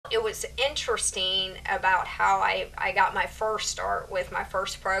it was interesting about how I got my first start with my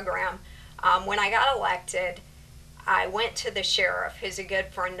first program. When I got elected, I went to the sheriff, who's a good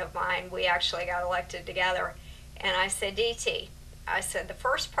friend of mine. We actually got elected together. And I said, DT, I said, the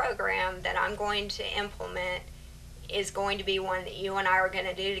first program that I'm going to implement is going to be one that you and I are going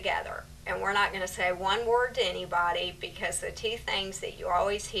to do together. And we're not going to say one word to anybody, because the two things that you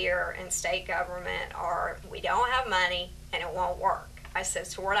always hear in state government are, we don't have money and it won't work. I said,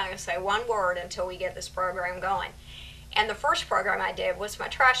 so we're not going to say one word until we get this program going. And the first program I did was my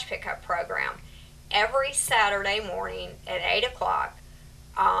trash pickup program. Every Saturday morning at 8 o'clock,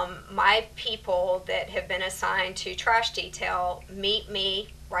 my people that have been assigned to trash detail meet me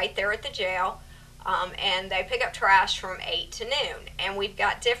right there at the jail, and they pick up trash from 8 to noon. And we've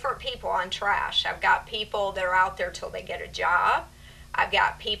got different people on trash. I've got people that are out there till they get a job. I've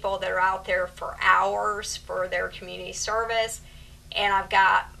got people that are out there for hours for their community service. And I've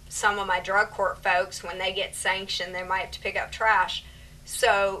got some of my drug court folks, when they get sanctioned, they might have to pick up trash.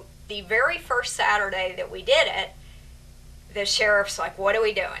 So the very first Saturday that we did it, the sheriff's like, what are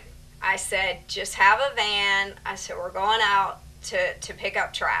we doing? I said, just have a van. I said, we're going out to pick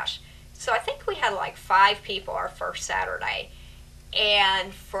up trash. So I think we had like 5 people our first Saturday.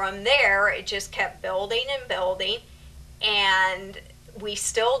 And from there, it just kept building and building. And we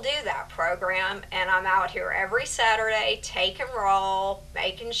still do that program, and I'm out here every Saturday, take and roll,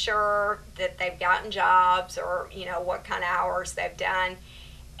 making sure that they've gotten jobs, or what kind of hours they've done.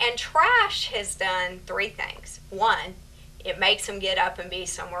 And trash has done 3 things. One, it makes them get up and be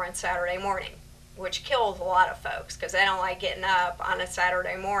somewhere on Saturday morning, which kills a lot of folks because they don't like getting up on a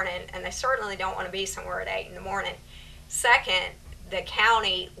Saturday morning, and they certainly don't want to be somewhere at 8 in the morning. Second, the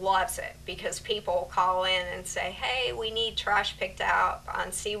county loves it because people call in and say, hey, we need trash picked up on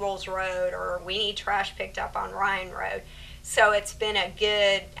Seawolls Road, or we need trash picked up on Ryan Road. So it's been a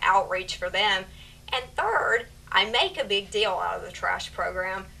good outreach for them. And third, I make a big deal out of the trash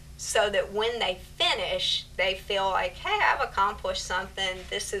program so that when they finish, they feel like, hey, I've accomplished something.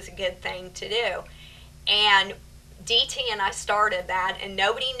 This is a good thing to do. And DT and I started that, and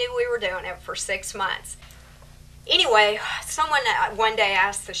nobody knew we were doing it for 6 months. Anyway, someone one day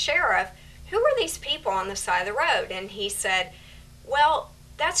asked the sheriff, who are these people on the side of the road? And he said, well,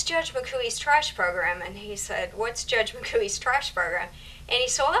 that's Judge McCooey's trash program. And he said, what's Judge McCooey's trash program? And he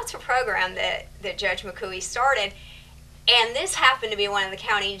said, well, that's a program that Judge McCooey started. And this happened to be one of the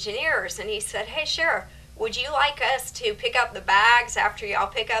county engineers. And he said, hey, Sheriff, would you like us to pick up the bags after y'all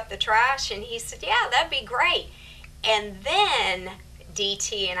pick up the trash? And he said, yeah, that'd be great. And then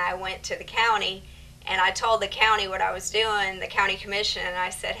DT and I went to the county, and I told the county what I was doing, the county commission, and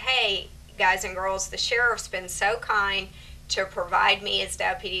I said, hey, guys and girls, the sheriff's been so kind to provide me as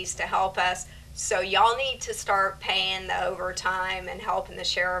deputies to help us, so y'all need to start paying the overtime and helping the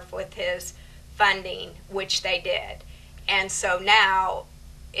sheriff with his funding, which they did. And so now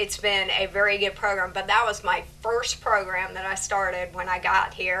it's been a very good program, but that was my first program that I started when I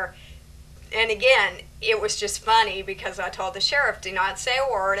got here. And again, it was just funny because I told the sheriff, do not say a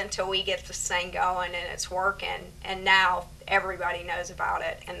word until we get this thing going and it's working. And now everybody knows about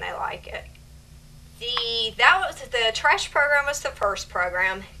it and they like it. The trash program was the first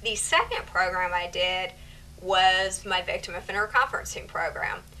program. The second program I did was my victim offender conferencing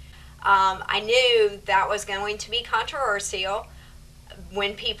program. I knew that was going to be controversial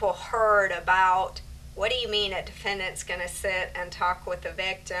when people heard about, what do you mean a defendant's going to sit and talk with the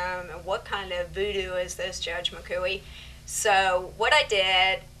victim, and what kind of voodoo is this, Judge McCooey? So what I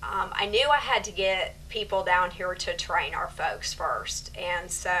did, I knew I had to get people down here to train our folks first. And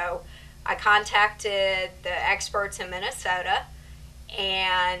so I contacted the experts in Minnesota,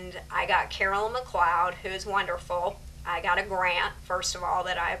 and I got Carolyn McLeod, who is wonderful. I got a grant, first of all,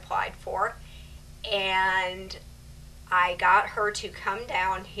 that I applied for, and I got her to come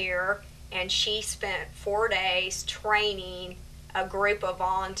down here, and she spent 4 days training a group of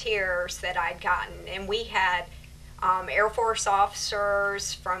volunteers that I'd gotten. And we had Air Force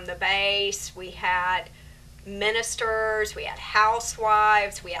officers from the base, we had ministers, we had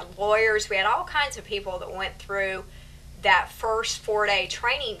housewives, we had lawyers, we had all kinds of people that went through that first 4-day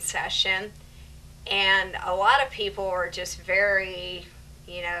training session. And a lot of people were just very,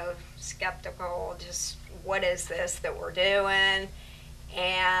 skeptical, just what is this that we're doing?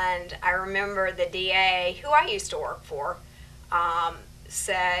 And I remember the DA, who I used to work for,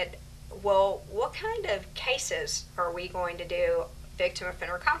 said, well, what kind of cases are we going to do victim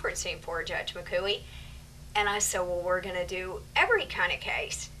offender conferencing for, Judge McCooey? And I said, well, we're going to do every kind of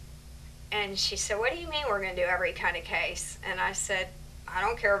case. And she said, what do you mean we're going to do every kind of case? And I said, I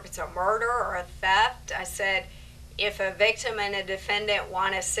don't care if it's a murder or a theft. I said, if a victim and a defendant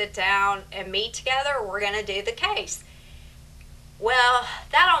want to sit down and meet together, we're going to do the case. Well,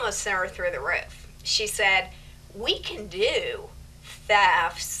 that almost sent her through the roof. She said, we can do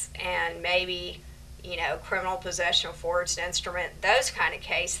thefts and maybe, criminal possession of forged instrument, those kind of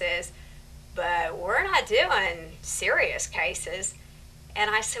cases, but we're not doing serious cases. And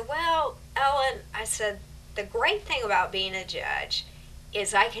I said, well, Ellen, I said, the great thing about being a judge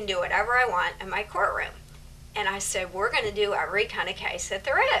is I can do whatever I want in my courtroom. And I said, we're going to do every kind of case that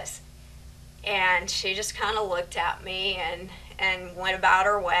there is. And she just kind of looked at me and went about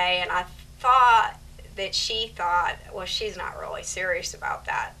her way. And I thought that she thought, well, she's not really serious about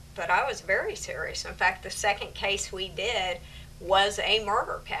that. But I was very serious. In fact, the second case we did was a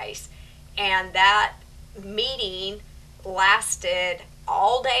murder case. And that meeting lasted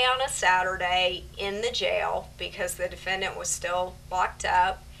all day on a Saturday in the jail because the defendant was still locked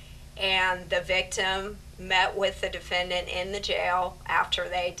up. And the victim met with the defendant in the jail after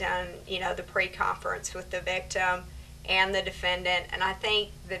they'd done, the pre-conference with the victim and the defendant. And I think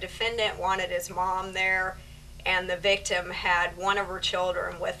the defendant wanted his mom there, and the victim had one of her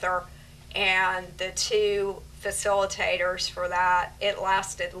children with her. And the two facilitators for that, it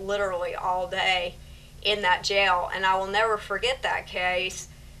lasted literally all day in that jail. And I will never forget that case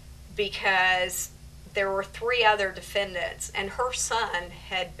because there were 3 other defendants, and her son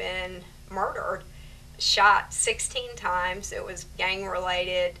had been murdered, shot 16 times. It was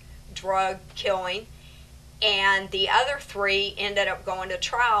gang-related drug killing. And the other 3 ended up going to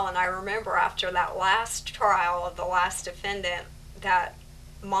trial. And I remember after that last trial of the last defendant, that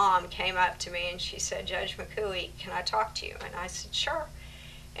mom came up to me and she said, Judge McCooey, can I talk to you? And I said, sure.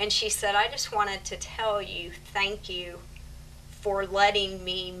 And she said, I just wanted to tell you thank you for letting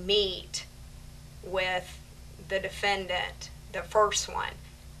me meet with the defendant, the first one.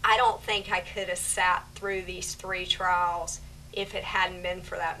 I don't think I could have sat through these 3 trials if it hadn't been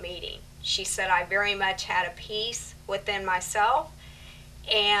for that meeting. She said, I very much had a peace within myself,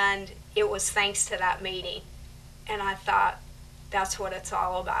 and it was thanks to that meeting. And I thought, that's what it's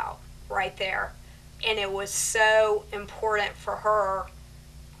all about right there. And it was so important for her.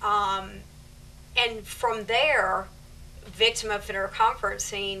 And from there, victim offender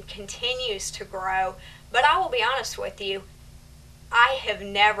conferencing continues to grow. But I will be honest with you, I have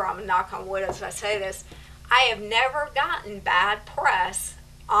never, I'm knock on wood as I say this, I have never gotten bad press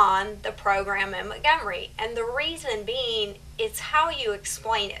on the program in Montgomery. And the reason being, it's how you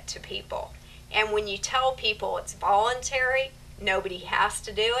explain it to people. And when you tell people it's voluntary, nobody has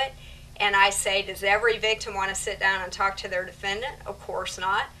to do it. And I say, does every victim want to sit down and talk to their defendant? Of course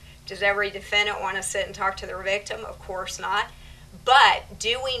not. Does every defendant want to sit and talk to their victim? Of course not. But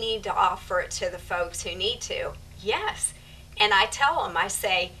do we need to offer it to the folks who need to? Yes. And I tell them, I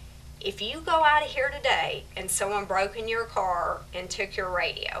say, if you go out of here today and someone broke in your car and took your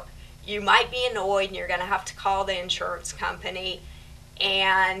radio, you might be annoyed and you're going to have to call the insurance company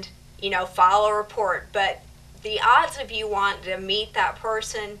and, file a report. But the odds of you wanting to meet that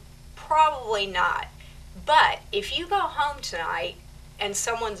person, probably not. But if you go home tonight and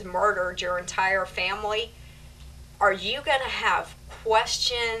someone's murdered your entire family, are you going to have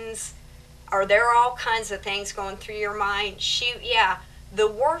questions? Are there all kinds of things going through your mind? Shoot, yeah. The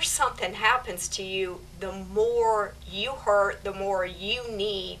worse something happens to you, the more you hurt, the more you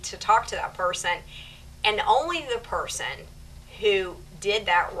need to talk to that person. And only the person who did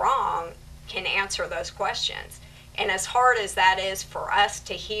that wrong can answer those questions. And as hard as that is for us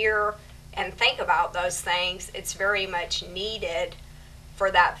to hear and think about those things, it's very much needed for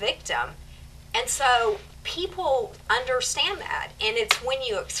that victim. And so people understand that. And it's when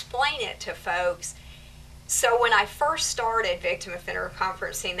you explain it to folks. So when I first started victim offender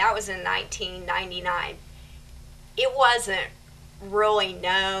conferencing, that was in 1999, it wasn't really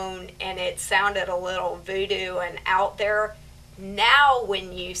known and it sounded a little voodoo and out there. Now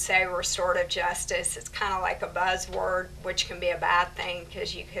when you say restorative justice, it's kind of like a buzzword, which can be a bad thing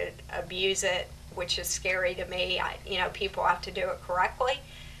because you could abuse it, which is scary to me. People have to do it correctly.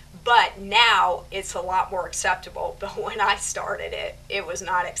 But now it's a lot more acceptable. But when I started it, it was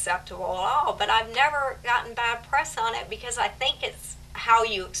not acceptable at all. But I've never gotten bad press on it because I think it's how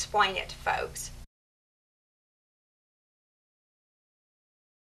you explain it to folks.